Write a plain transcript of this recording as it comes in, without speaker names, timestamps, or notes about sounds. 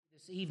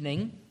This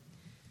evening.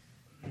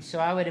 So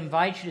I would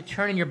invite you to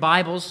turn in your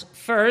Bibles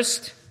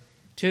first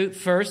to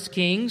 1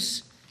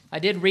 Kings. I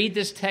did read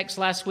this text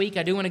last week.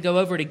 I do want to go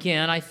over it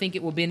again. I think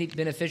it will be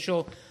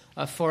beneficial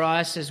for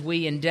us as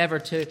we endeavor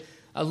to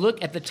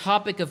look at the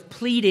topic of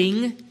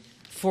pleading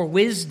for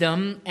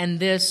wisdom,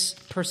 and this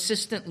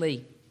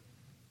persistently.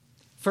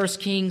 1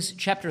 Kings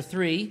chapter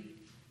 3.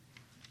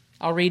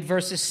 I'll read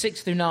verses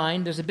 6 through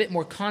 9. There's a bit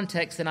more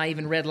context than I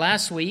even read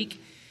last week.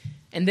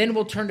 And then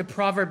we'll turn to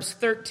Proverbs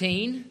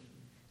 13,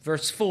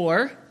 verse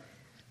 4,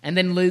 and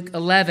then Luke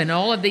 11.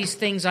 All of these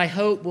things, I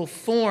hope, will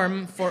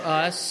form for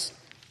us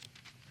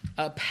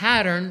a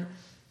pattern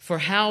for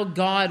how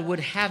God would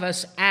have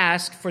us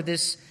ask for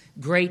this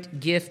great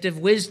gift of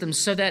wisdom,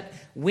 so that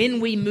when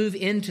we move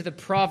into the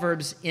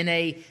Proverbs in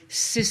a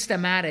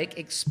systematic,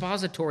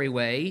 expository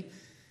way,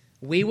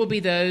 we will be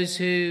those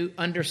who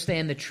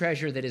understand the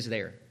treasure that is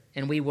there.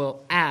 And we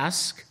will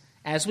ask,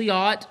 as we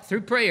ought,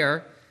 through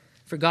prayer,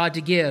 for God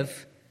to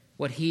give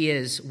what He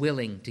is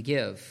willing to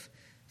give.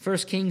 1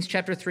 Kings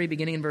chapter 3,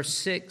 beginning in verse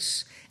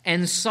 6.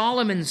 And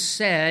Solomon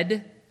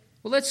said,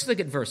 well, let's look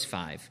at verse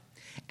 5.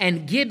 And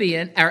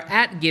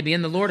at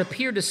Gibeon, the Lord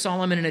appeared to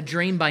Solomon in a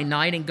dream by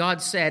night, and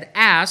God said,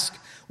 ask,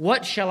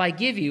 what shall I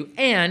give you?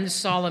 And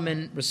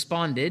Solomon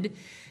responded,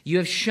 you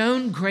have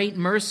shown great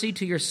mercy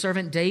to your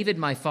servant David,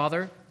 my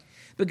father,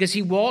 because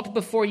he walked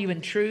before you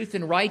in truth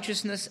and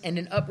righteousness and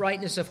in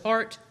uprightness of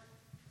heart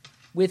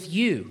with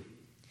you.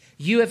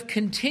 You have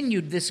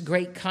continued this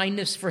great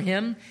kindness for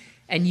him,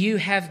 and you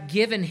have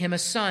given him a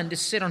son to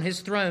sit on his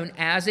throne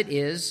as it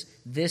is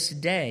this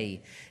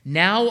day.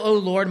 Now, O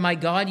Lord my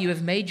God, you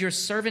have made your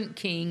servant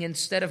king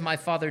instead of my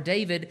father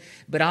David,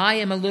 but I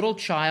am a little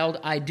child.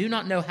 I do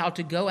not know how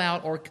to go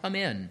out or come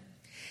in.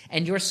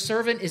 And your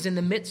servant is in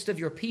the midst of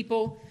your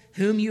people,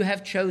 whom you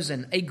have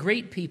chosen, a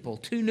great people,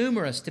 too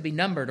numerous to be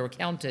numbered or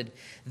counted.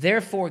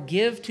 Therefore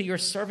give to your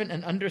servant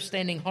an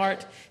understanding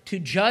heart to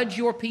judge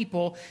your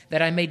people,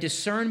 that I may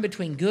discern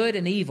between good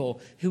and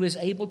evil, who is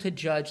able to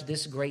judge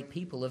this great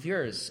people of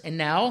yours. And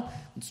now,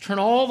 let's turn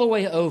all the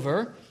way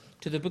over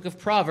to the book of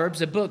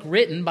Proverbs, a book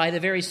written by the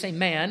very same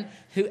man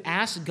who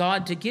asked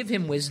God to give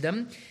him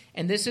wisdom.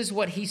 And this is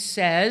what he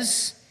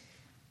says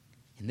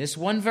in this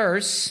one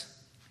verse,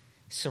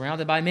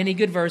 surrounded by many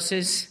good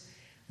verses.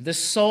 The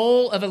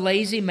soul of a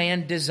lazy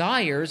man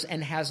desires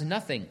and has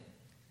nothing,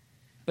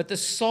 but the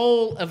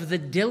soul of the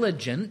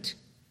diligent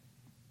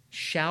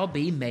shall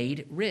be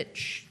made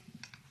rich.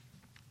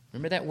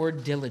 Remember that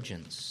word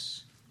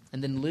diligence.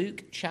 And then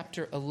Luke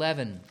chapter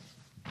 11.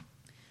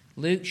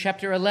 Luke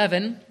chapter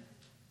 11,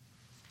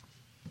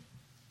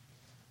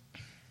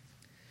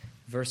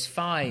 verse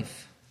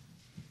 5.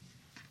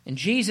 And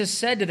Jesus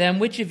said to them,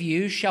 which of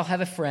you shall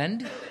have a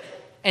friend,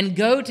 and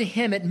go to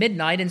him at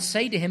midnight and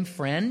say to him,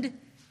 friend,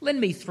 lend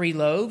me 3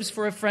 loaves,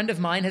 for a friend of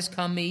mine has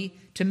come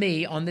to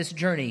me on this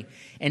journey,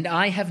 and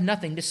I have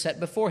nothing to set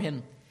before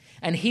him.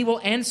 And he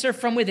will answer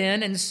from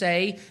within and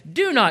say,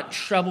 do not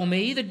trouble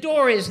me, the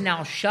door is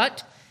now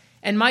shut,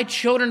 and my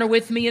children are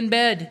with me in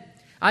bed.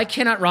 I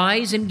cannot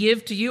rise and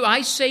give to you.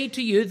 I say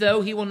to you,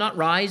 though he will not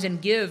rise and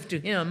give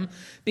to him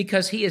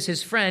because he is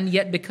his friend,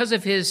 yet because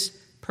of his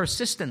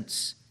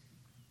persistence,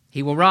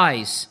 he will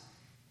rise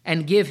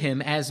and give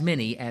him as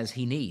many as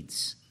he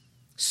needs.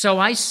 So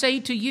I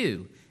say to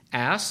you,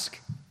 ask,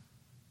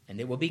 and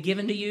it will be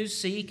given to you.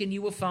 Seek, and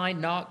you will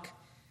find. Knock,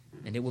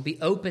 and it will be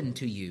opened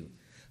to you.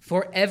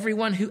 For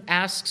everyone who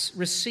asks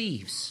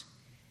receives,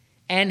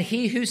 and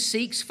he who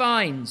seeks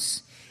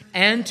finds,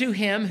 and to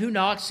him who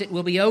knocks it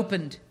will be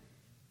opened.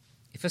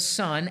 If a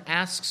son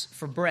asks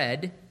for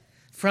bread,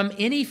 from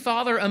any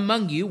father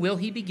among you will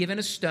he be given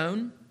a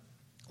stone?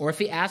 Or if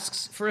he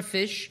asks for a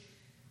fish,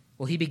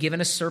 will he be given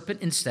a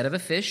serpent instead of a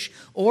fish?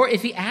 Or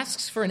if he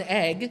asks for an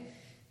egg,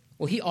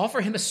 will he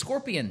offer him a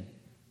scorpion?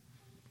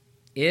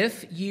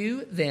 If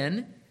you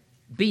then,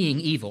 being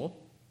evil,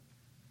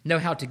 know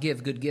how to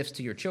give good gifts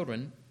to your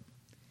children,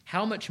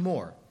 how much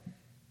more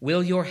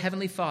will your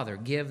heavenly Father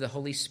give the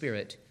Holy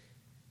Spirit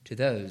to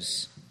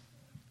those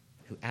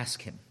who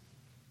ask him?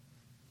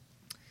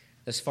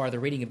 Thus far, the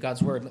reading of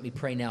God's word. Let me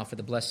pray now for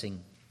the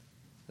blessing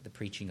of the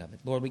preaching of it.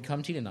 Lord, we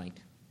come to you tonight,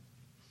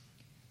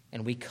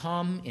 and we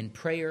come in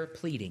prayer,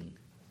 pleading,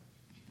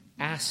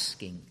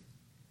 asking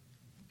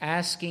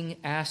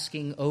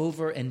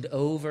over and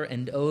over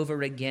and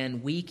over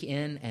again, week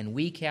in and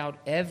week out,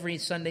 every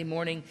Sunday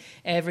morning,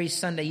 every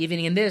Sunday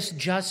evening, and this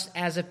just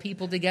as a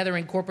people together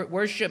in corporate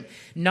worship,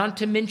 not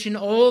to mention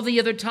all the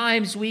other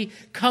times we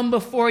come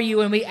before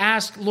you and we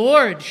ask,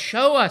 Lord,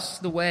 show us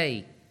the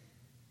way.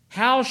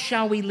 How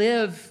shall we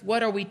live?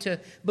 What are we to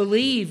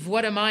believe?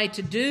 What am I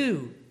to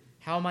do?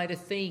 How am I to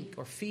think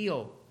or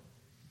feel?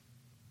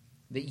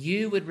 That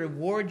you would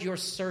reward your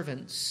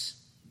servants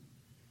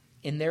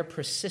in their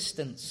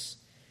persistence,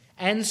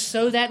 and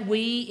so that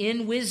we,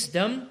 in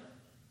wisdom,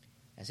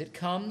 as it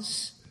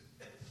comes,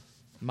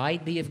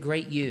 might be of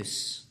great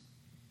use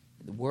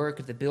in the work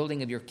of the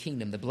building of your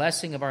kingdom, the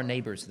blessing of our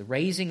neighbors, the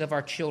raising of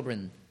our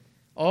children,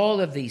 all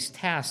of these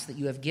tasks that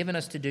you have given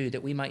us to do,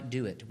 that we might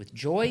do it with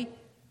joy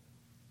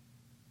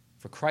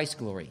for Christ's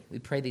glory. We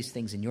pray these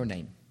things in your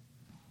name.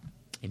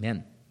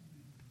 Amen.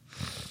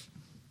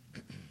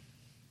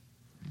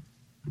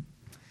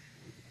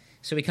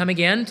 So we come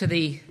again to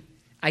the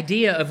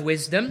idea of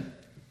wisdom.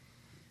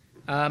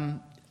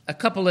 A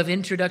couple of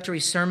introductory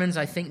sermons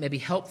I think may be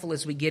helpful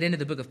as we get into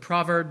the book of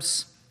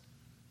Proverbs.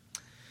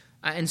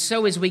 And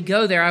so as we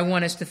go there, I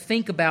want us to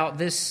think about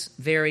this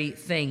very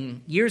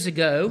thing. Years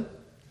ago,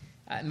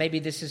 maybe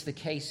this is the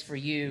case for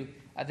you,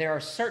 there are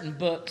certain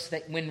books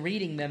that when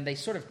reading them, they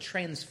sort of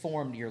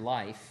transformed your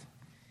life.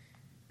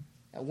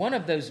 One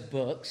of those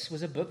books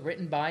was a book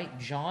written by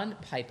John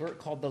Piper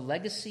called The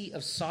Legacy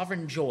of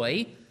Sovereign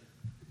Joy.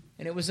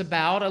 And it was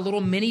about a little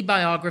mini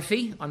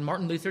biography on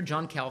Martin Luther,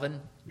 John Calvin,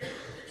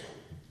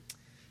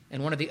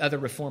 and one of the other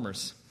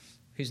reformers,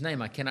 whose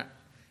name I cannot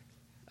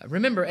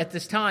remember at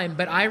this time,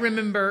 but I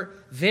remember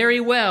very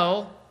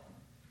well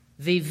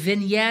the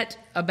vignette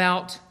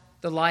about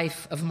the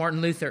life of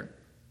Martin Luther,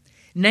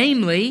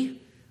 namely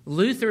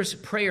Luther's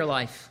prayer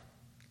life,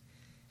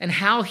 and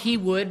how he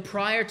would,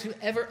 prior to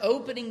ever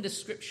opening the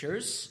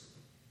Scriptures,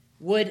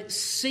 would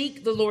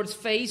seek the Lord's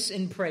face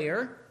in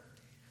prayer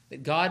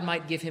that God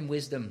might give him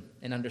wisdom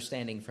and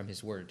understanding from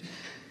his word.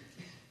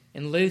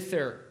 And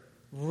Luther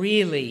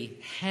really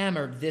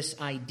hammered this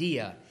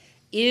idea.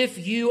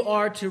 If you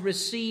are to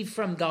receive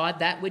from God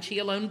that which he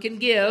alone can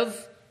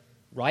give,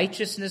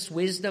 righteousness,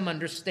 wisdom,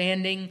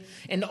 understanding,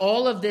 and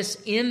all of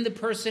this in the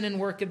person and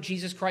work of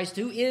Jesus Christ,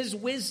 who is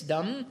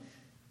wisdom,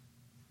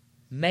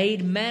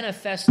 made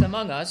manifest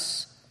among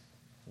us,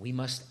 we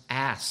must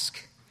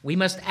ask. We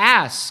must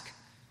ask.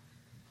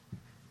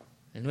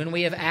 And when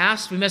we have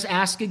asked, we must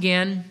ask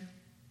again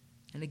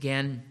and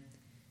again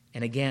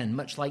and again,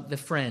 much like the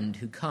friend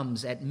who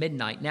comes at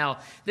midnight. Now,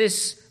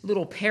 this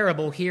little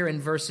parable here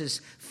in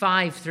verses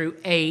 5 through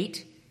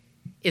 8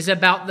 is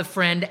about the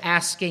friend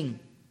asking.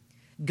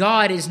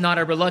 God is not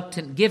a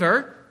reluctant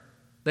giver,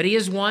 but he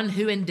is one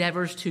who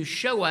endeavors to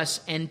show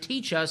us and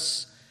teach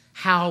us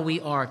how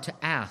we are to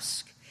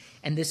ask.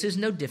 And this is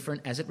no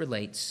different as it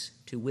relates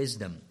to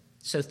wisdom.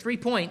 So 3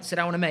 points that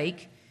I want to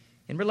make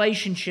in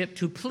relationship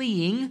to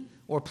pleading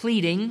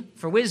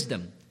for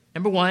wisdom.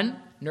 Number 1,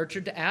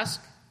 nurtured to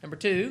ask. Number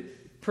 2,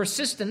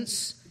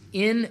 persistence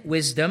in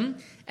wisdom.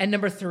 And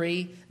number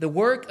 3, the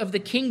work of the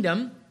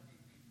kingdom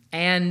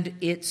and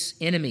its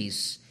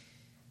enemies.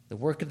 The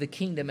work of the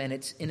kingdom and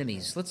its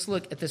enemies. Let's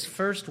look at this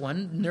first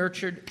one,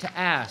 nurtured to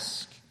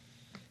ask.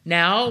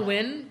 Now,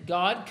 when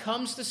God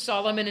comes to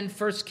Solomon in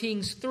 1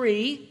 Kings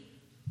 3,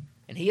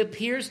 and he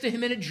appears to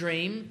him in a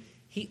dream,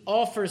 he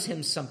offers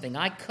him something.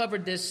 I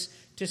covered this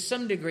to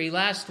some degree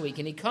last week.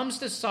 And he comes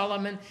to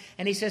Solomon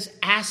and he says,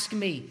 ask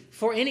me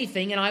for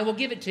anything and I will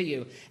give it to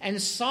you.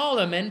 And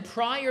Solomon,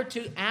 prior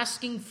to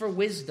asking for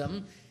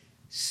wisdom,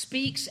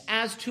 speaks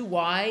as to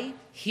why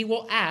he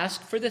will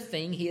ask for the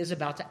thing he is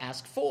about to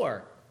ask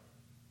for.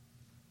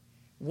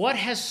 What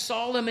has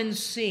Solomon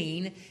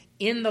seen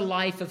in the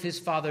life of his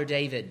father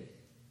David?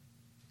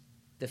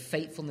 The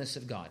faithfulness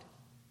of God.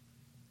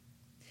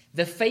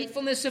 The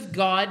faithfulness of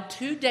God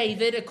to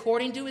David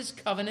according to his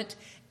covenant,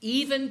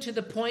 even to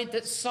the point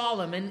that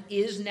Solomon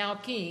is now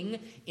king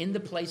in the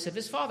place of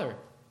his father.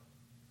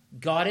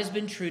 God has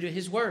been true to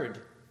his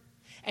word.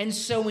 And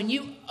so when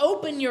you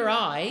open your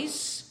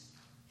eyes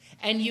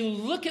and you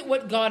look at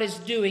what God is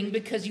doing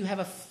because you have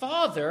a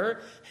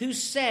father who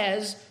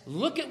says,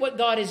 look at what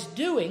God is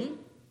doing,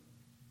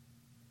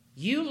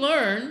 you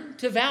learn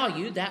to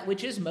value that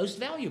which is most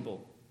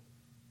valuable.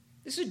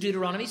 This is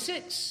Deuteronomy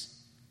 6.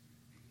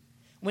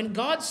 When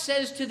God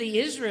says to the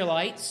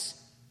Israelites,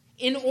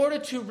 in order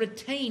to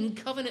retain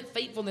covenant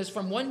faithfulness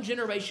from one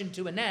generation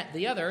to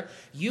the other,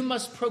 you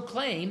must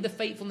proclaim the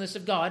faithfulness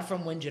of God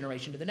from one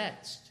generation to the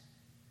next.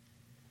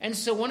 And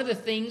so one of the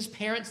things,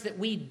 parents, that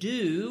we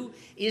do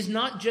is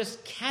not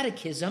just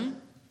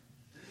catechism.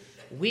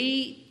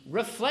 We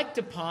reflect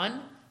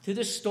upon, through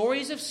the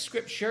stories of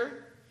Scripture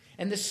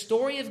and the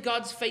story of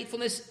God's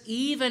faithfulness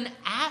even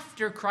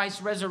after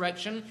Christ's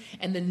resurrection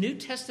and the New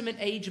Testament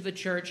age of the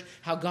church,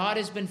 how God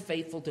has been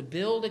faithful to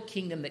build a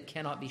kingdom that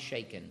cannot be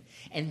shaken.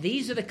 And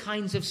these are the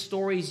kinds of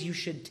stories you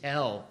should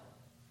tell.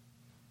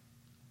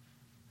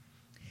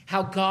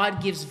 How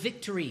God gives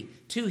victory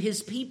to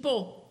his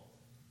people.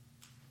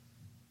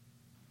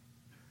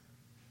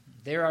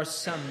 There are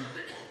some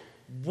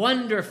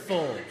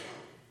wonderful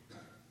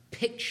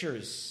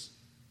pictures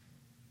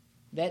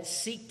that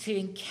seek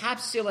to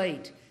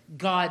encapsulate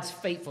God's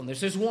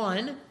faithfulness. There's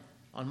one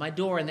on my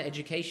door in the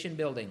education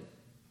building.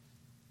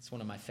 It's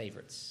one of my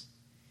favorites.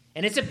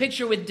 And it's a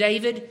picture with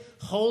David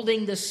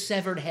holding the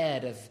severed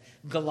head of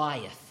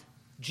Goliath,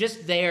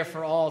 just there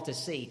for all to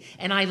see.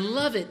 And I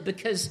love it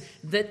because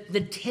the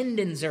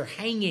tendons are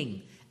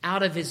hanging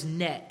out of his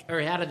neck or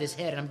out of his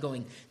head. And I'm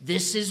going,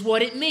 this is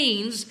what it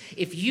means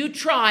if you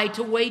try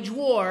to wage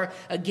war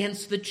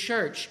against the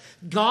church.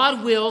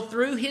 God will,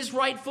 through his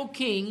rightful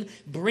king,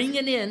 bring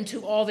an end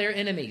to all their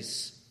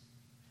enemies.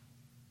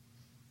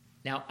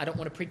 Now, I don't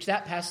want to preach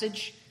that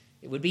passage.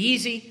 It would be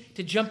easy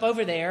to jump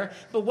over there.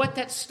 But what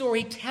that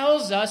story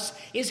tells us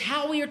is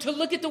how we are to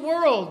look at the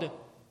world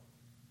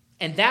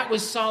And that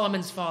was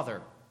Solomon's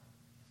father.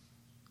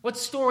 What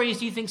stories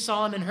do you think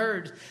Solomon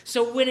heard?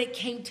 So when it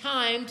came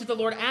time to the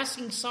Lord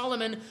asking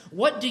Solomon,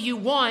 what do you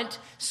want?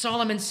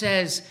 Solomon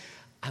says,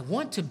 I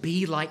want to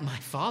be like my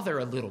father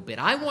a little bit.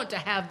 I want to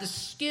have the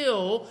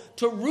skill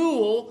to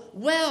rule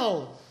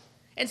well.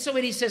 And so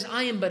when he says,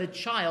 I am but a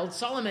child,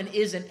 Solomon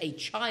isn't a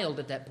child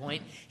at that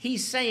point.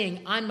 He's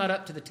saying, I'm not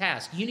up to the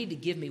task. You need to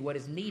give me what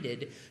is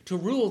needed to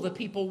rule the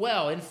people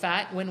well. In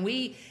fact, when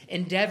we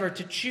endeavor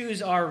to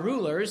choose our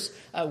rulers,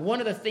 one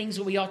of the things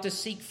that we ought to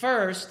seek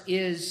first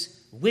is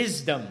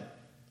wisdom.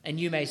 And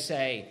you may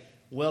say,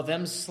 well,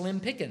 them slim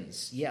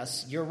pickings.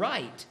 Yes, you're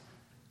right.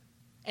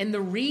 And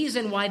the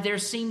reason why there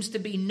seems to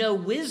be no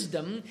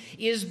wisdom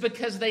is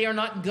because they are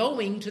not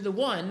going to the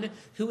one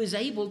who is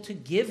able to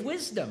give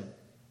wisdom.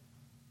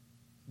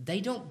 They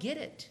don't get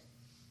it.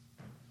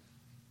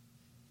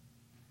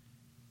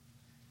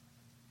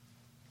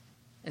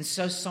 And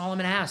so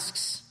Solomon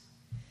asks,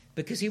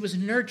 because he was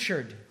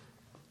nurtured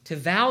to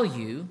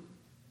value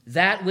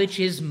that which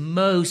is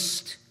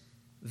most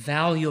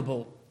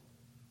valuable.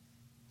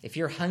 If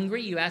you're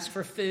hungry, you ask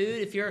for food.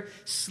 If you're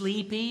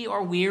sleepy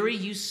or weary,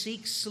 you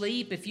seek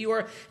sleep. If you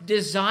are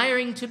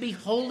desiring to be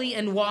holy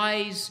and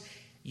wise,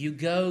 you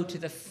go to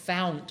the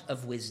fount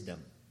of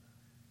wisdom.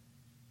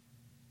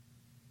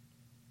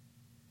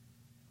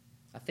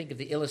 I think of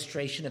the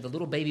illustration of the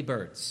little baby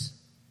birds.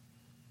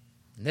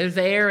 They're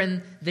there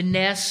in the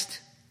nest,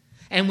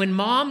 and when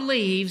mom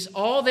leaves,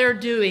 all they're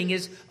doing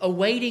is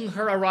awaiting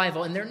her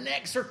arrival, and their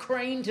necks are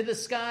craned to the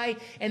sky,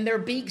 and their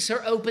beaks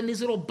are open, these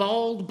little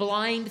bald,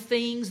 blind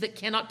things that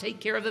cannot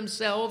take care of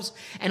themselves.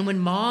 And when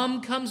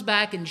mom comes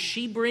back and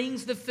she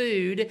brings the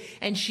food,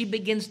 and she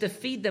begins to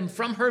feed them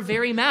from her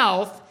very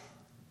mouth,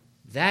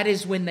 that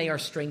is when they are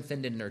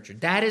strengthened and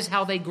nurtured. That is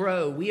how they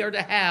grow. We are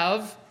to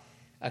have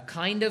a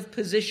kind of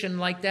position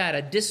like that,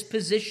 a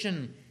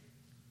disposition,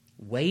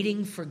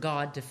 waiting for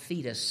God to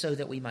feed us so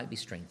that we might be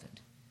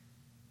strengthened.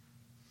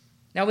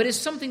 Now, it is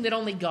something that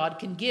only God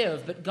can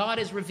give, but God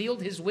has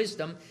revealed his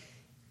wisdom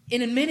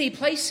in many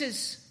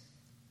places.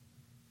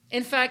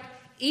 In fact,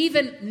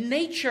 even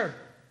nature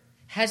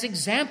has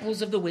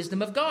examples of the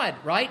wisdom of God,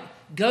 right?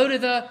 Go to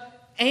the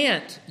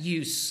ant,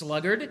 you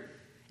sluggard,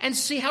 and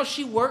see how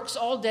she works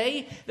all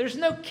day. There's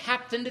no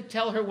captain to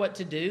tell her what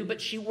to do, but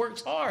she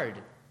works hard.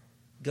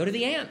 Go to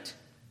the ant.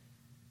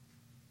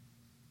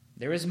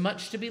 There is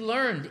much to be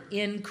learned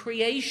in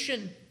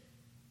creation.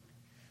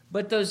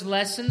 But those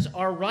lessons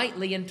are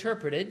rightly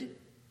interpreted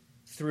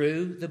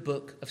through the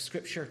book of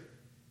Scripture.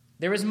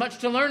 There is much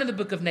to learn in the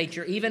book of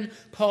nature. Even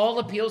Paul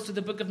appeals to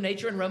the book of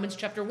nature in Romans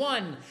chapter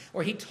 1,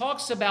 where he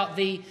talks about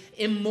the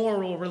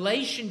immoral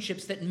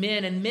relationships that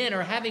men and men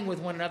are having with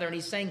one another. And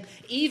he's saying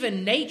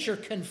even nature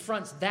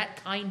confronts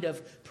that kind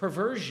of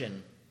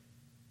perversion.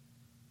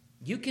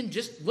 You can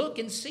just look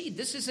and see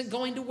this isn't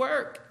going to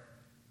work.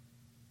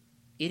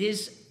 It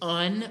is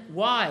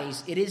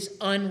unwise. It is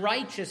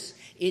unrighteous.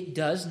 It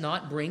does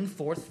not bring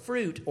forth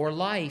fruit or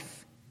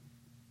life.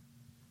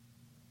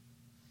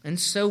 And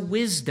so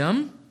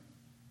wisdom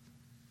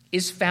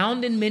is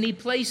found in many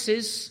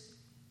places,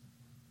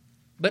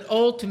 but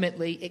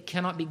ultimately it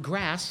cannot be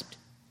grasped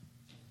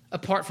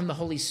apart from the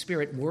Holy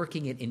Spirit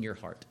working it in your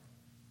heart.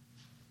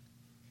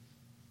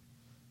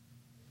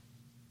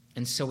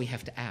 And so we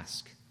have to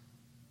ask.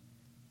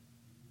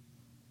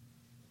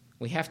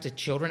 We have to,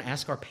 children,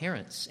 ask our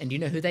parents. And do you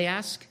know who they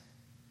ask?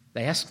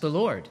 They ask the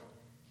Lord.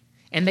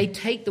 And they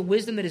take the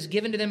wisdom that is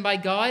given to them by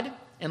God,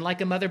 and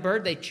like a mother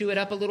bird, they chew it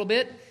up a little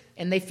bit,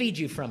 and they feed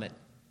you from it.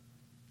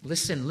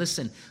 Listen,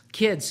 listen.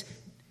 Kids,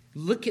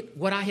 look at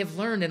what I have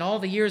learned in all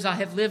the years I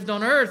have lived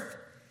on earth.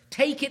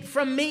 Take it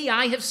from me.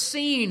 I have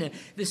seen.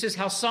 This is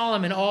how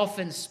Solomon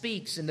often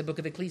speaks in the book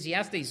of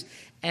Ecclesiastes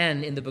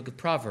and in the book of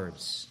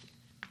Proverbs.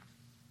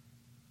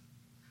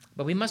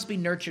 But we must be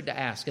nurtured to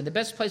ask. And the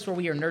best place where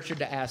we are nurtured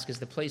to ask is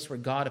the place where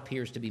God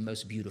appears to be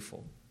most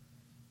beautiful.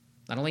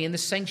 Not only in the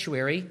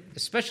sanctuary,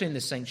 especially in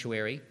the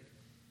sanctuary,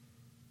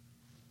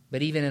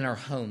 but even in our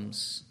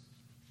homes.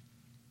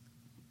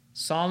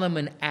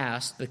 Solomon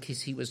asked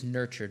because he was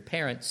nurtured.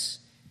 Parents,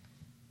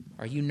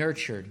 are you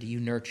nurtured? Do you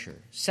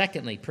nurture?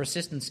 Secondly,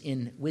 persistence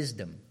in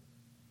wisdom.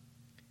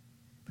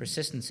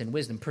 Persistence in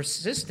wisdom.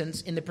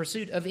 Persistence in the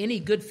pursuit of any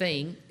good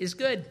thing is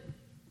good,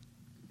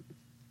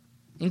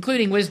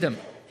 including wisdom.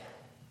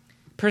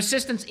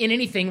 Persistence in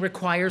anything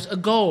requires a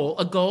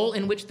goal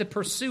in which the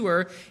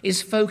pursuer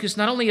is focused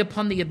not only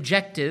upon the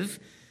objective,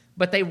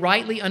 but they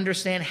rightly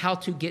understand how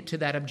to get to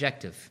that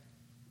objective.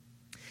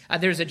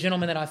 There's a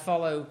gentleman that I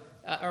follow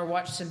or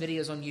watch some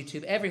videos on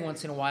YouTube every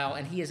once in a while,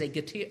 and he is a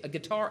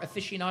guitar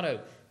aficionado.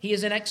 He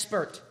is an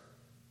expert.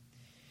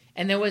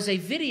 And there was a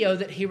video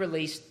that he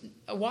released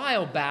a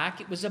while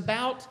back. It was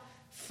about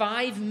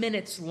 5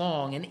 minutes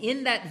long, and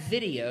in that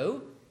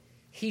video,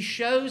 he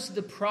shows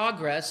the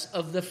progress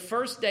of the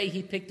first day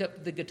he picked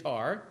up the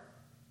guitar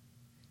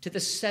to the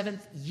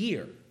 7th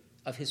year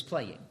of his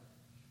playing.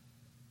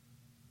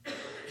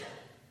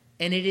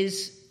 And it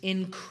is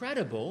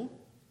incredible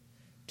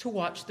to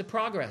watch the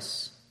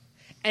progress.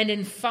 And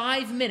in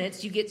 5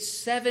 minutes, you get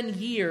 7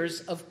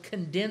 years of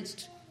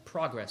condensed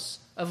progress,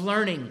 of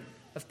learning,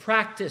 of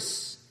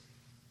practice.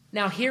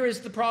 Now, here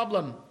is the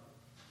problem.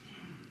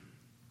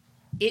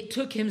 It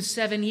took him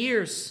 7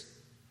 years.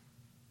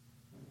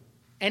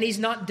 And he's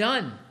not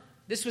done.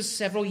 This was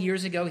several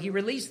years ago he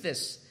released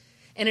this.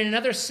 And in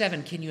another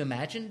 7, can you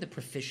imagine the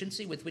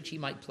proficiency with which he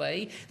might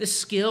play? The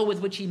skill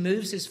with which he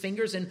moves his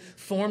fingers and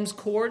forms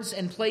chords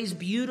and plays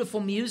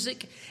beautiful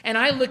music. And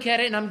I look at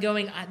it and I'm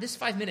going, this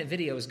 5-minute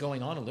video is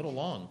going on a little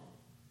long.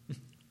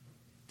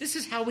 This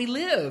is how we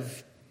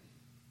live.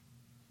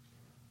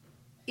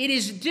 It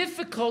is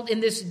difficult in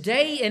this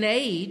day and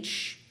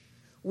age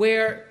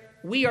where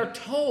we are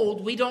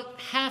told we don't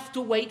have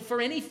to wait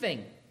for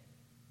anything.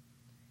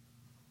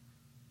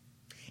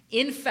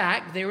 In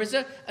fact, there is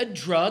a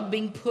drug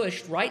being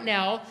pushed right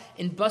now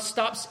in bus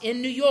stops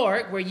in New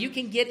York where you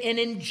can get an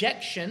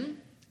injection.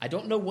 I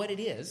don't know what it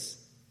is.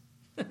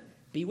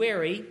 Be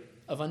wary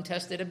of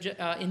untested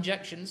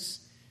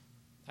injections.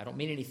 I don't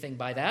mean anything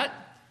by that.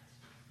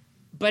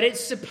 But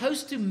it's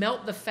supposed to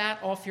melt the fat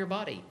off your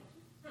body.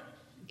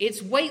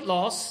 It's weight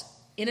loss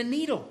in a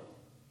needle.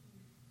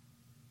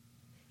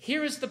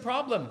 Here is the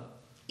problem.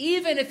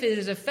 Even if it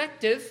is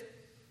effective,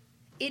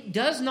 it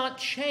does not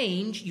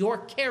change your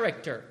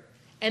character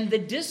and the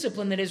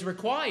discipline that is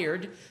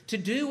required to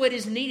do what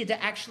is needed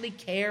to actually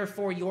care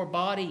for your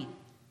body.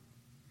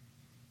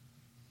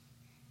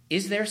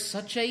 Is there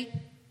such a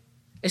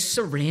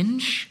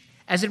syringe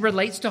as it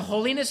relates to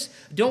holiness?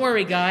 Don't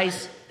worry,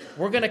 guys.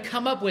 We're going to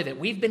come up with it.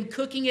 We've been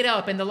cooking it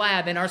up in the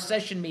lab in our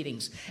session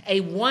meetings.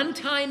 A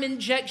one-time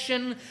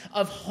injection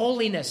of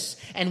holiness.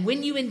 And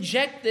when you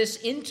inject this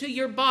into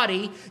your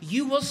body,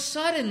 you will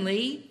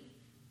suddenly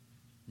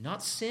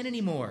not sin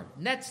anymore.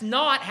 And that's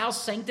not how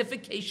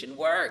sanctification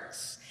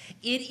works.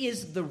 It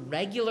is the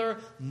regular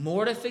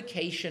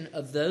mortification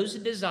of those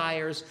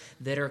desires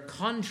that are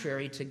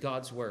contrary to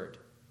God's word.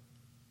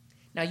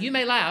 Now, you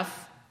may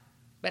laugh,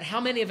 but how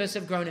many of us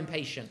have grown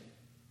impatient?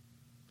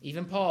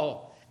 Even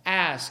Paul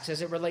asks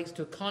as it relates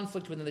to a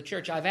conflict within the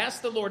church. I've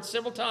asked the Lord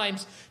several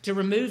times to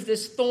remove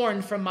this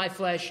thorn from my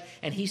flesh,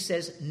 and he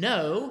says,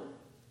 no,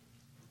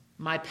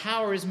 my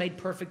power is made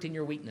perfect in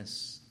your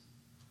weakness.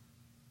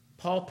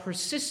 Paul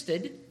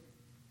persisted,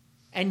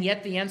 and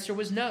yet the answer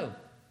was no.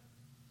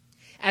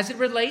 As it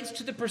relates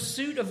to the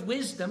pursuit of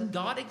wisdom,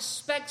 God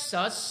expects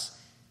us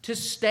to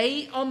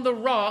stay on the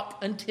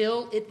rock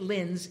until it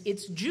lends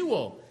its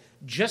jewel,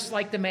 just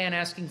like the man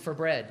asking for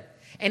bread.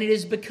 And it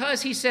is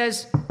because he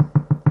says,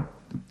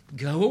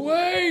 go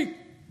away.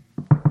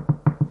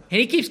 And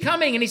he keeps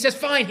coming, and he says,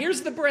 fine,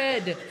 here's the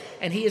bread.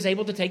 And he is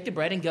able to take the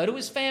bread and go to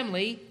his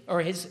family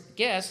or his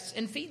guests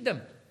and feed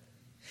them.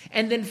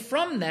 And then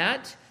from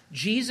that,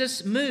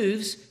 Jesus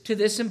moves to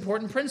this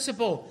important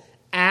principle.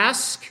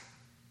 Ask,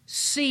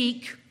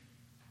 seek,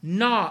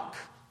 knock.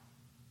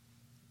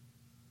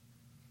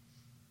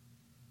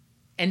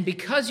 And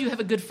because you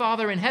have a good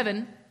Father in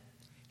heaven,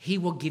 he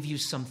will give you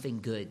something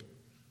good.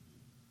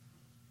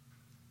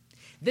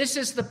 This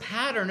is the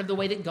pattern of the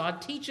way that God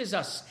teaches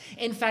us.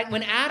 In fact,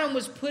 when Adam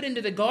was put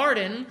into the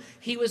garden,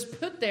 he was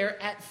put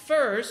there at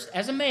first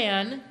as a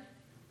man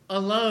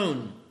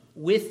alone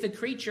with the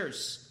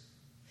creatures.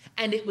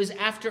 And it was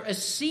after a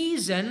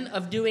season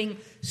of doing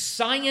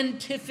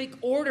scientific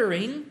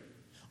ordering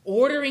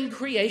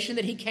creation,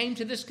 that he came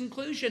to this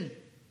conclusion.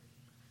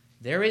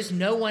 There is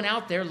no one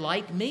out there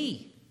like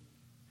me.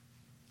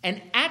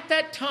 And at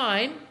that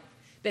time,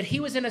 that he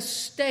was in a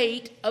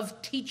state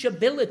of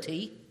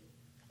teachability,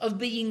 of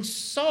being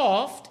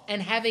soft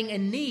and having a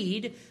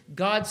need,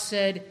 God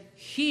said,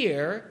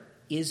 here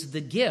is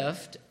the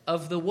gift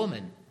of the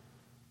woman.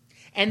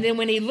 And then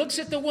when he looks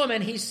at the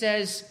woman, he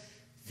says,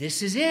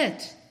 this is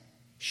it.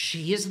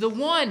 She is the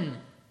one.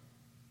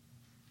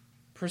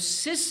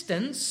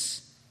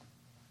 Persistence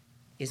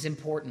is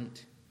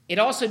important. It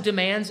also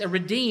demands a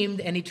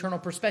redeemed and eternal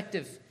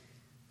perspective.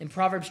 In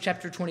Proverbs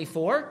chapter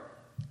 24,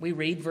 we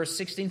read verse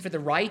 16, for the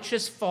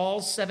righteous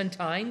falls 7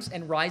 times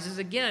and rises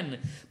again,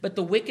 but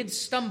the wicked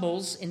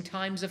stumbles in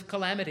times of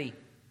calamity.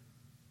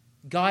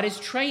 God is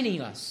training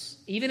us,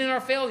 even in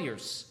our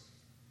failures,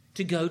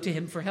 to go to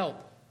him for help.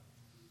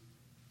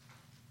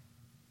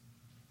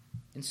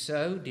 And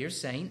so, dear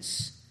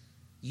saints,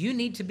 you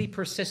need to be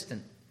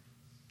persistent.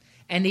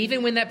 And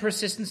even when that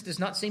persistence does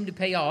not seem to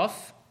pay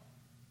off,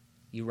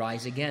 you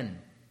rise again.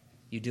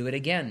 You do it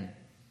again.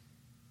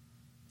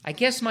 I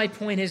guess my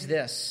point is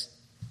this.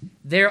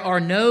 There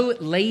are no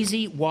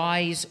lazy,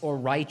 wise, or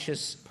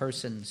righteous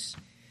persons.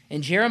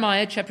 In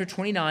Jeremiah chapter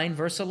 29,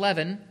 verse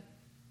 11,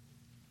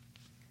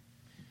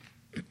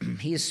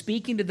 he is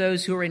speaking to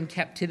those who are in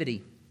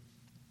captivity.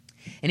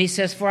 And he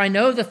says, for I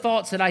know the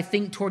thoughts that I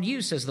think toward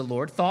you, says the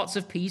Lord, thoughts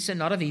of peace and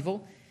not of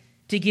evil,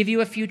 to give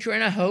you a future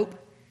and a hope.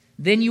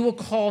 Then you will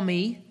call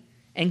me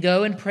and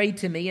go and pray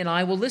to me, and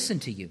I will listen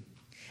to you.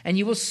 And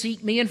you will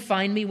seek me and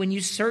find me when you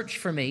search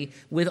for me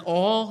with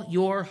all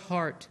your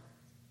heart.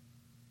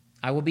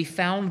 I will be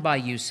found by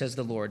you, says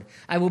the Lord.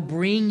 I will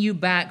bring you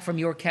back from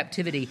your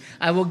captivity.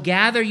 I will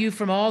gather you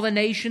from all the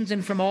nations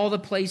and from all the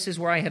places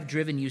where I have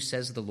driven you,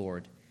 says the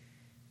Lord.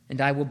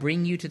 And I will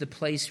bring you to the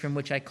place from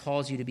which I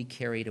caused you to be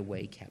carried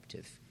away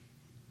captive.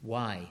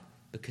 Why?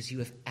 Because you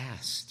have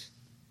asked.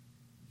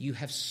 You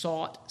have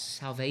sought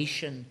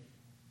salvation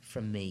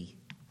from me.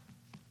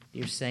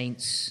 Dear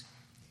saints,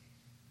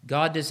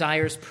 God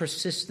desires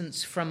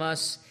persistence from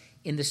us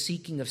in the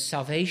seeking of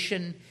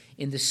salvation,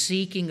 in the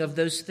seeking of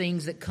those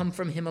things that come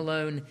from him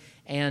alone,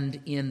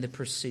 and in the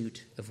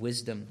pursuit of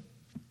wisdom.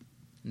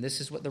 And this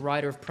is what the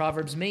writer of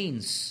Proverbs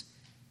means.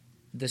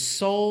 The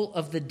soul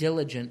of the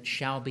diligent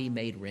shall be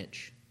made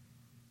rich.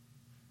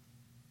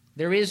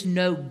 There is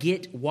no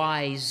get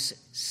wise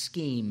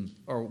scheme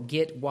or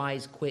get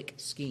wise quick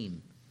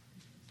scheme.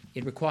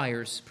 It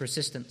requires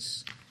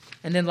persistence.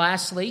 And then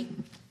lastly,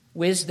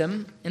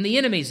 wisdom and the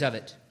enemies of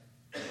it.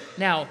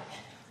 Now,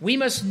 we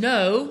must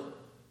know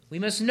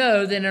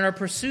that in our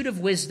pursuit of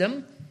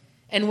wisdom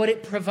and what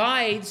it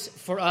provides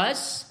for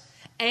us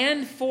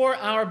and for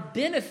our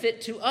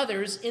benefit to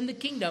others in the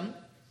kingdom,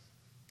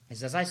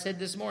 as I said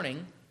this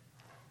morning,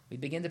 we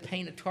begin to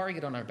paint a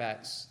target on our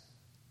backs.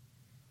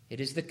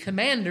 It is the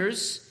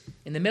commanders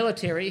in the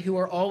military who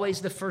are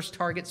always the first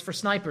targets for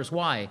snipers.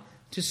 Why?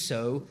 To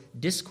sow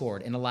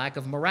discord and a lack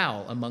of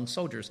morale among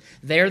soldiers.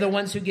 They're the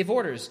ones who give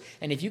orders.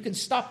 And if you can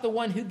stop the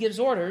one who gives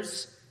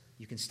orders,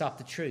 you can stop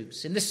the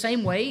troops. In the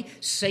same way,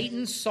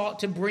 Satan sought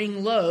to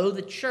bring low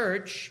the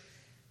church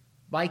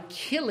by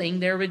killing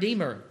their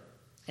Redeemer,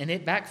 and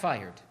it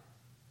backfired.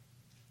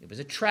 It was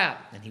a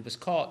trap, and he was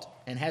caught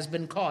and has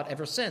been caught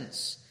ever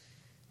since.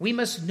 We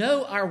must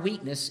know our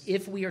weakness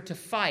if we are to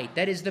fight.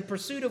 That is, the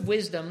pursuit of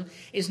wisdom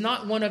is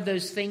not one of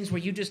those things where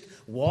you just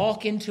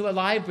walk into a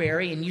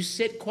library and you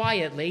sit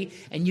quietly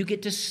and you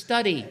get to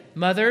study.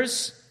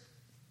 Mothers,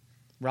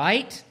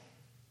 right?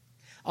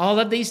 All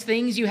of these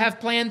things you have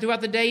planned throughout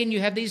the day, and you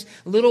have these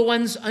little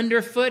ones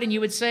underfoot, and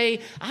you would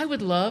say, I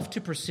would love to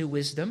pursue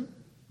wisdom,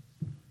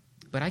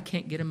 but I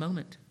can't get a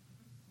moment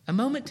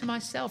to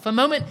myself, a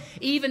moment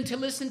even to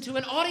listen to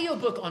an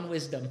audiobook on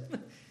wisdom,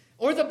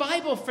 or the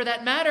Bible for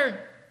that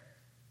matter.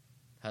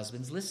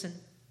 Husbands, listen.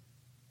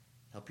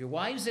 Help your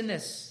wives in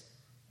this.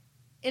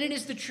 And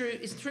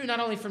it's true not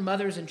only for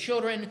mothers and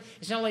children,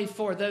 it's not only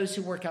for those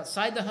who work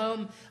outside the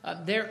home.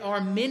 There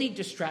are many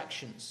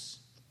distractions.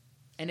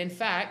 And in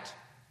fact,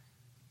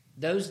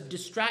 those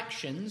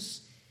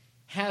distractions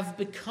have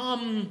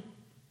become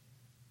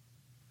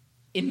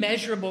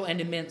immeasurable and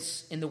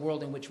immense in the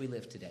world in which we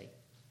live today.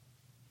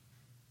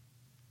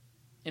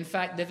 In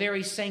fact, the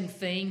very same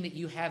thing that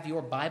you have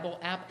your Bible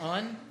app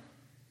on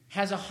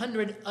has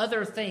 100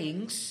 other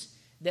things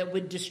that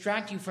would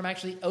distract you from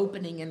actually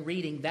opening and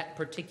reading that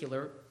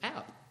particular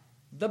app,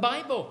 the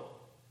Bible.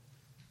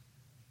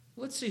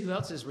 Let's see who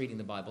else is reading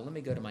the Bible. Let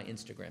me go to my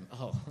Instagram.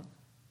 Oh,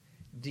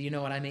 do you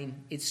know what I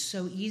mean? It's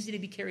so easy to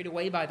be carried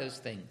away by those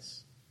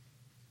things.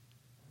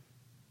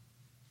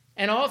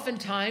 And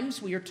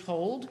oftentimes we are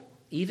told,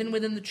 even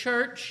within the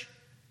church,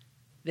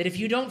 that if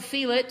you don't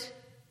feel it,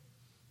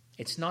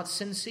 it's not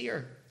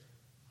sincere.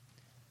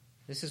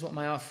 This is what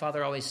my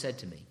father always said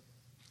to me.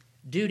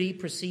 Duty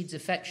precedes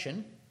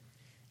affection,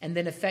 and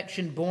then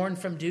affection born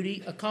from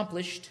duty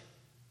accomplished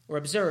or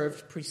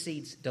observed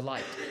precedes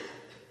delight.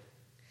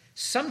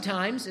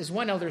 Sometimes, as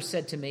one elder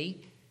said to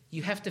me,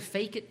 you have to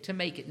fake it to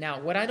make it. Now,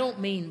 what I don't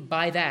mean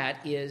by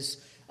that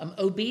is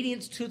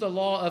obedience to the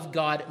law of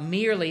God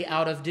merely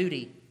out of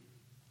duty.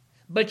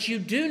 But you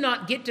do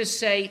not get to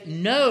say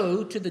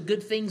no to the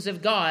good things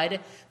of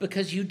God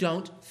because you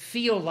don't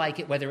feel like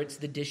it, whether it's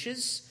the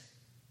dishes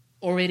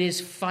or it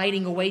is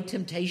fighting away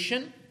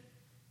temptation.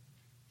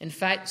 In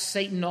fact,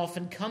 Satan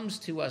often comes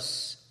to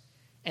us,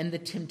 and the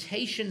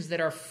temptations that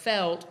are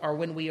felt are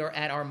when we are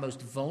at our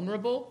most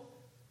vulnerable,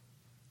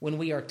 when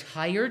we are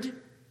tired,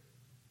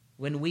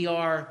 when we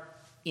are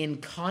in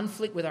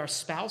conflict with our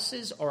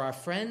spouses or our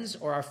friends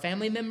or our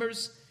family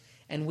members,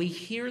 and we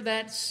hear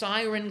that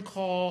siren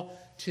call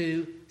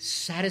to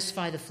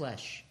satisfy the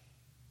flesh.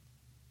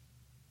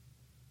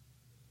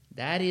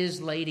 That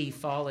is Lady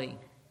Folly.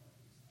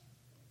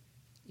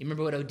 You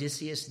remember what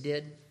Odysseus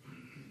did?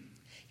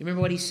 You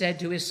remember what he said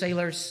to his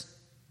sailors?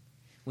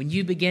 When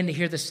you begin to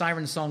hear the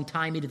siren song,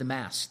 tie me to the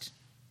mast.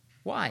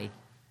 Why?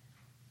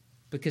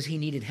 Because he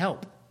needed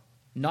help,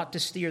 not to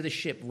steer the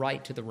ship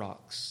right to the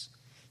rocks.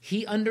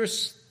 He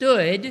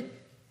understood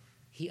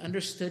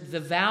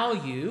the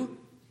value,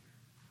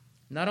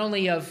 not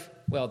only of,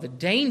 the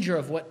danger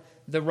of what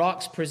the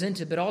rocks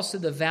presented, but also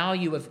the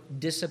value of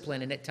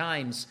discipline and at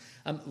times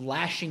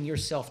lashing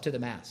yourself to the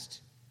mast.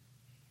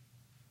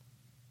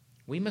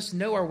 We must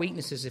know our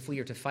weaknesses if we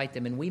are to fight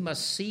them, and we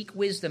must seek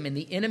wisdom, and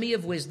the enemy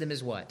of wisdom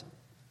is what?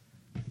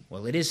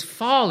 Well, it is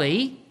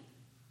folly,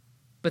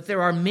 but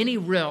there are many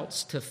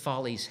routes to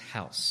folly's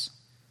house,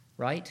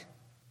 right?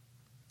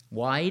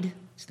 Wide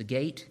is the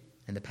gate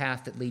and the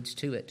path that leads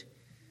to it.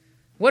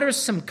 What are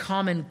some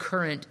common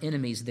current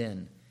enemies,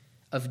 then,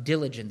 of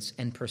diligence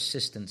and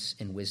persistence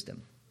in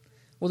wisdom?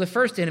 Well, the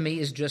first enemy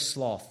is just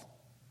sloth.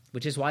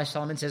 which is why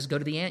Solomon says, go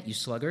to the ant, you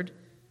sluggard.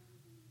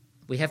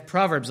 We have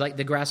proverbs like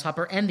the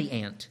grasshopper and the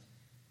ant,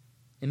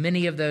 and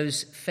many of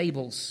those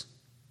fables.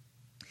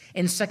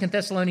 In 2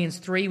 Thessalonians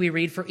 3, we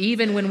read, for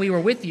even when we were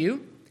with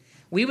you,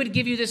 we would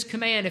give you this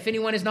command, if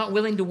anyone is not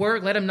willing to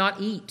work, let him not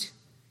eat.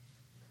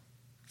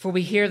 For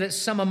we hear that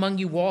some among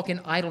you walk in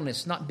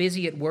idleness, not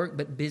busy at work,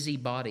 but busy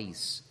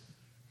bodies.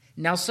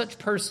 Now such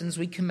persons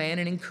we command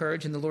and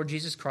encourage in the Lord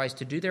Jesus Christ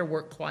to do their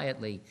work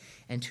quietly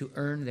and to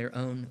earn their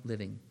own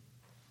living.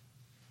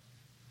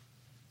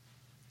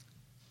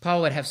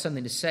 Paul would have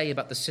something to say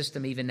about the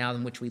system even now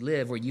in which we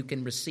live, where you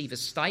can receive a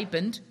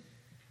stipend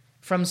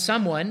from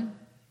someone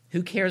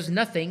who cares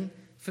nothing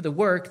for the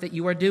work that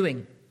you are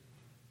doing.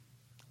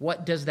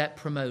 What does that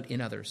promote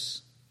in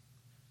others?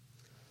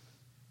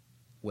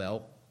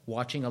 Well,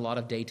 watching a lot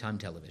of daytime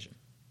television,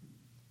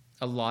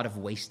 a lot of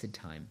wasted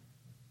time.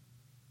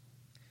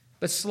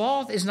 But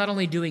sloth is not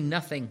only doing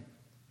nothing.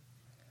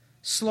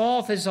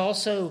 Sloth is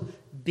also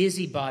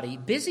busybody.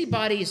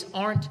 Busybodies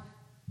aren't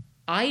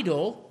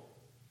idle.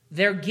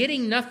 They're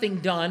getting nothing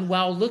done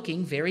while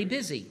looking very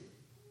busy.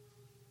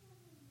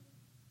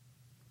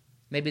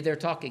 Maybe they're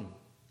talking.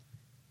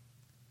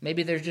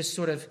 Maybe they're just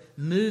sort of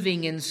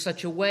moving in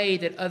such a way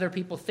that other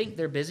people think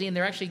they're busy and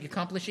they're actually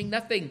accomplishing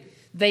nothing.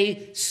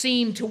 They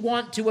seem to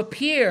want to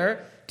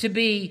appear to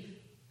be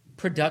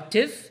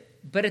productive,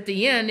 but at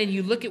the end, and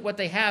you look at what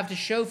they have to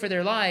show for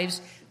their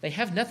lives, they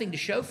have nothing to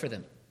show for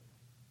them.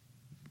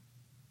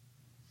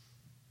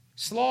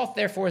 Sloth,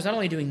 therefore, is not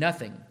only doing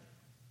nothing,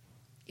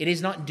 it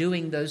is not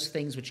doing those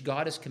things which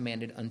God has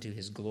commanded unto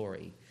his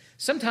glory.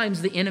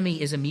 Sometimes the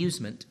enemy is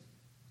amusement,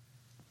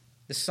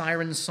 the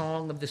siren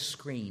song of the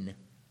screen.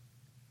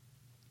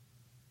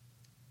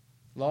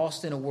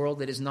 Lost in a world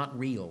that is not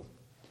real,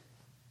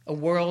 a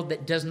world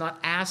that does not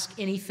ask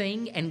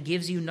anything and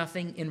gives you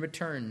nothing in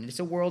return. It's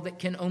a world that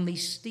can only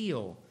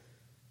steal.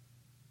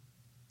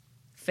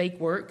 Fake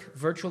work,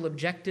 virtual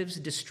objectives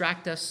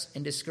distract us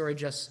and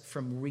discourage us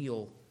from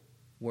real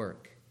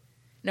work.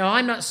 Now,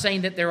 I'm not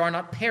saying that there are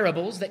not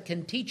parables that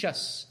can teach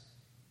us,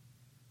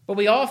 but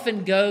we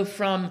often go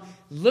from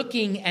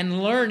looking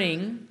and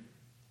learning,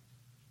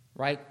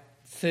 right?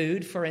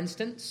 Food, for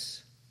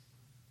instance.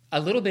 A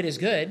little bit is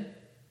good.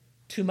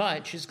 Too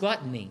much is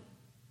gluttony.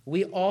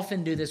 We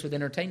often do this with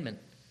entertainment.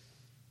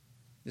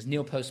 As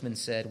Neil Postman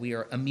said, we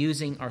are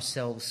amusing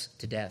ourselves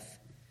to death.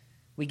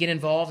 We get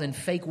involved in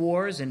fake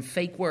wars and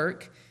fake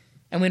work,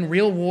 and when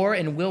real war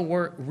and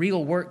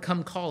real work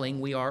come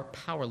calling, we are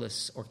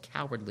powerless or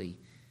cowardly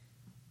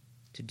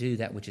to do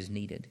that which is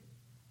needed.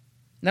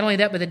 Not only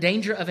that, but the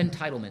danger of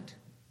entitlement.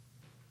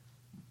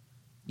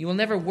 You will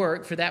never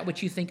work for that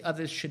which you think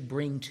others should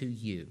bring to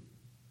you.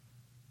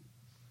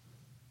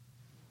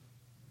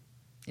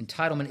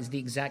 Entitlement is the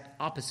exact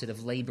opposite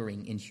of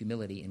laboring in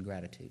humility and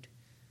gratitude.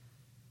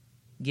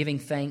 Giving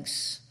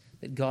thanks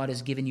that God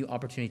has given you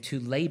opportunity to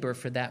labor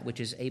for that which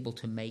is able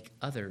to make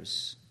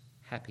others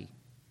happy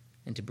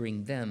and to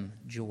bring them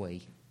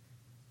joy.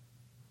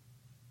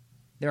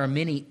 There are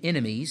many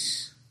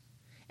enemies,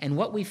 and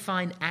what we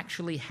find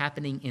actually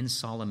happening in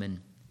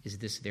Solomon is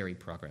this very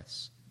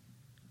progress.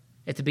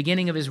 At the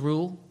beginning of his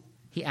rule,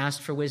 he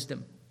asked for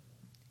wisdom.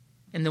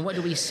 And then what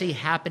do we see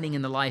happening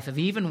in the life of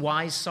even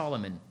wise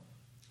Solomon?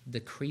 The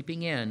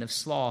creeping in of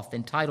sloth,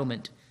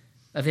 entitlement,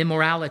 of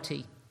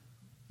immorality.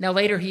 Now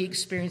later he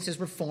experiences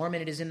reform,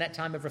 and it is in that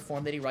time of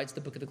reform that he writes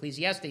the book of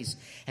Ecclesiastes.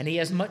 And he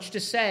has much to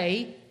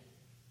say,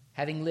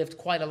 having lived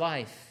quite a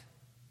life.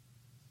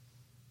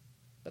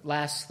 But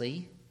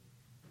lastly,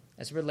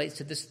 as it relates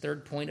to this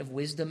third point of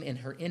wisdom and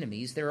her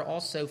enemies, there are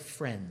also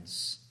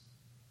friends.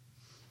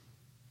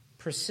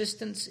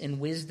 Persistence in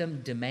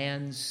wisdom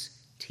demands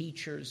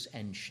teachers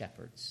and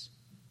shepherds.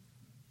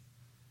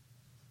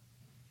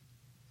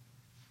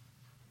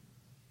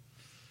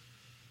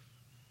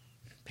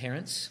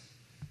 Parents,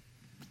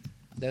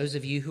 those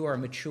of you who are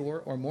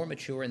mature or more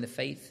mature in the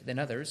faith than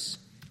others,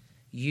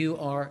 you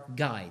are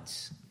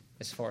guides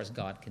as far as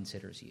God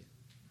considers you.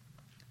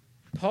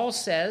 Paul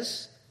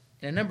says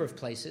in a number of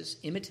places,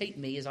 imitate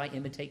me as I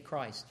imitate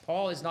Christ.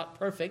 Paul is not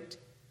perfect,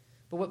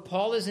 but what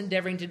Paul is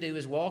endeavoring to do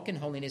is walk in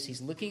holiness.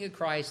 He's looking at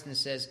Christ and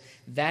says,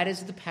 that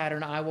is the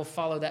pattern, I will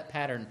follow that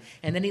pattern.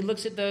 And then he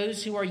looks at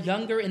those who are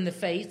younger in the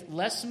faith,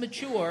 less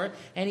mature,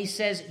 and he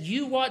says,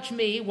 you watch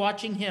me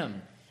watching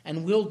him.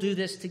 And we'll do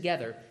this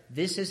together.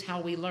 This is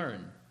how we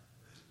learn.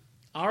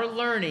 Our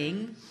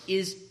learning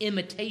is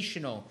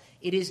imitational.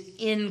 It is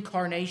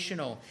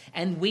incarnational.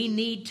 And we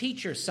need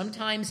teachers.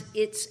 Sometimes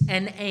it's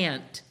an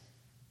ant.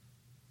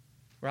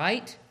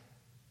 Right?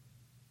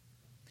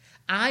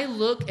 I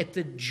look at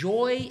the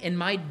joy in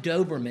my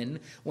Doberman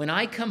when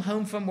I come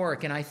home from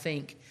work and I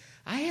think,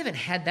 I haven't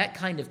had that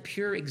kind of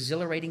pure,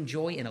 exhilarating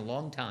joy in a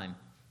long time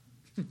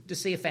to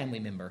see a family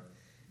member.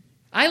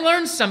 I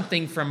learned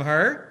something from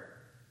her.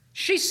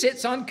 She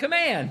sits on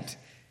command.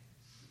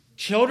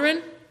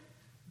 Children,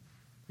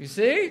 you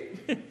see?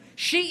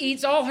 She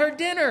eats all her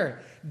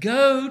dinner.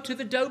 Go to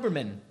the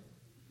Doberman,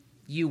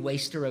 you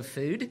waster of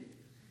food.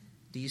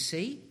 Do you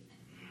see?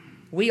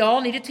 We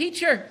all need a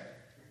teacher.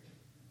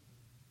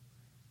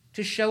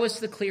 to show us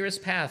the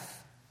clearest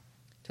path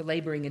to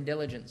laboring in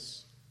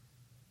diligence.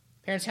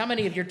 Parents, how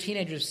many of your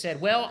teenagers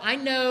said, well, I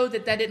know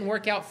that didn't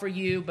work out for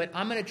you, but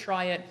I'm going to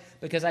try it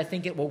because I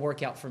think it will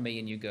work out for me.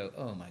 And you go,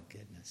 oh my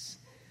goodness,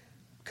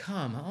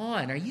 come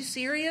on, are you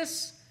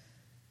serious?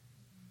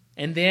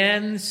 And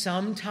then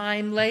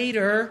sometime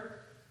later,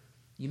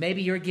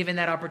 you're given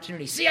that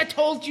opportunity. See, I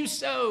told you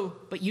so,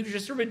 but you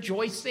just are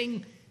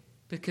rejoicing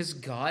because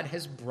God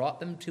has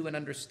brought them to an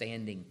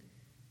understanding.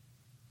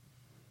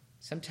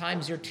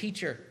 Sometimes your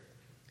teacher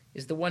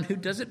is the one who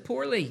does it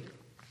poorly.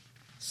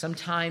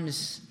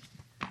 Sometimes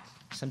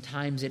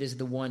it is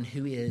the one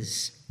who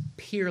is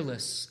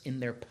peerless in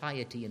their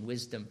piety and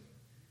wisdom.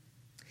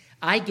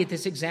 I get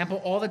this example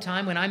all the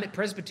time when I'm at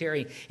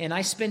Presbytery and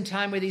I spend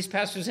time with these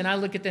pastors and I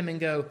look at them and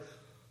go,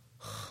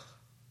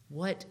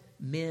 what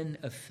men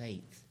of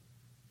faith.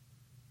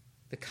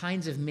 The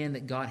kinds of men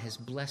that God has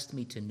blessed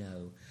me to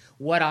know.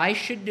 What I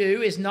should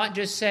do is not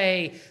just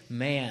say,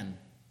 man,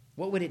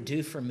 what would it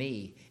do for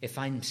me if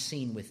I'm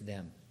seen with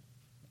them?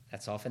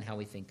 That's often how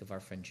we think of our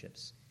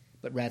friendships.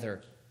 But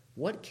rather,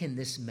 what can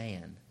this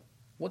man,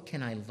 what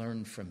can I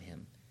learn from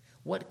him?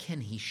 What can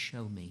he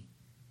show me?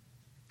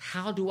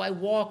 How do I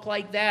walk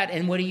like that?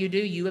 And what do?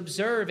 You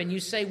observe and you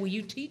say, will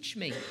you teach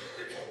me?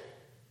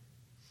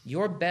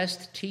 Your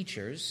best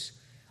teachers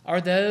are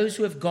those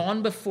who have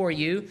gone before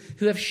you,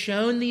 who have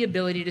shown the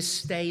ability to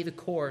stay the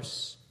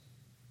course.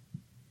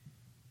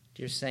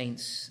 Dear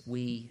saints,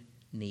 we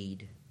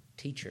need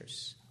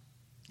teachers.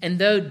 And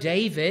though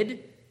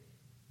David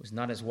was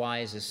not as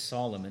wise as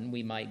Solomon,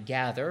 we might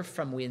gather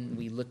from when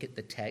we look at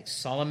the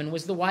text, Solomon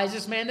was the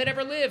wisest man that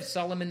ever lived.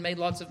 Solomon made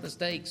lots of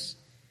mistakes.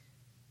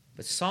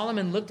 But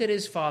Solomon looked at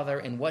his father,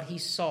 and what he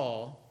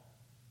saw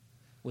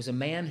was a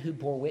man who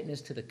bore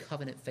witness to the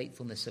covenant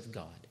faithfulness of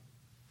God.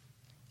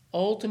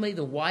 Ultimately,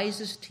 the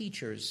wisest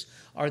teachers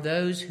are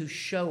those who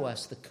show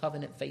us the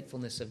covenant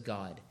faithfulness of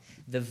God,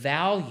 the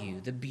value,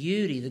 the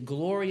beauty, the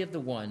glory of the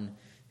one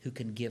who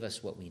can give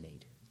us what we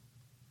need.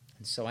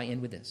 And so I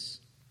end with this.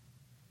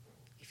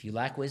 If you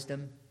lack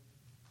wisdom,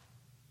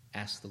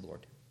 ask the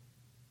Lord.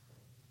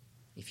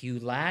 If you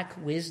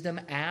lack wisdom,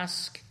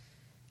 ask,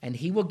 and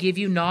he will give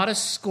you not a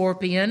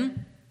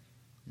scorpion,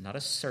 not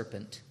a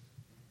serpent.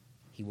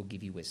 He will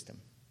give you wisdom.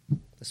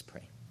 Let's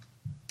pray.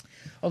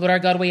 Oh, Lord our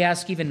God, we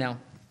ask even now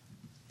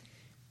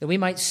that we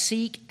might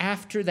seek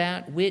after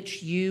that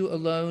which you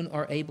alone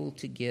are able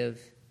to give.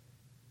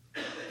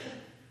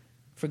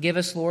 Forgive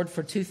us, Lord,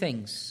 for two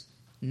things: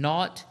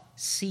 not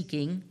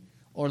seeking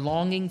or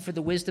longing for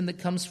the wisdom that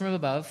comes from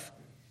above,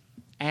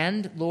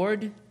 and,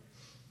 Lord,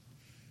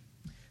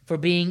 for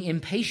being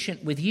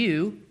impatient with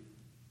you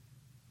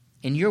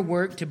in your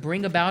work to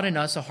bring about in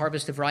us a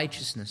harvest of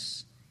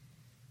righteousness.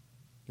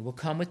 It will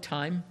come with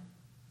time,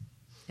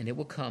 and it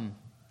will come.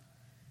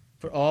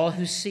 For all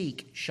who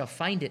seek shall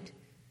find it.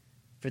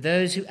 For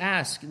those who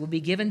ask, it will be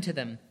given to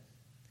them.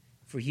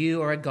 For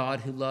you are a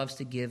God who loves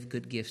to give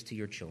good gifts to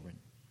your children.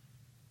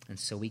 And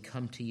so we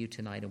come to you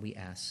tonight and we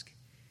ask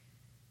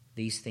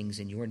these things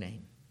in your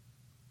name.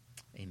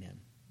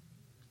 Amen.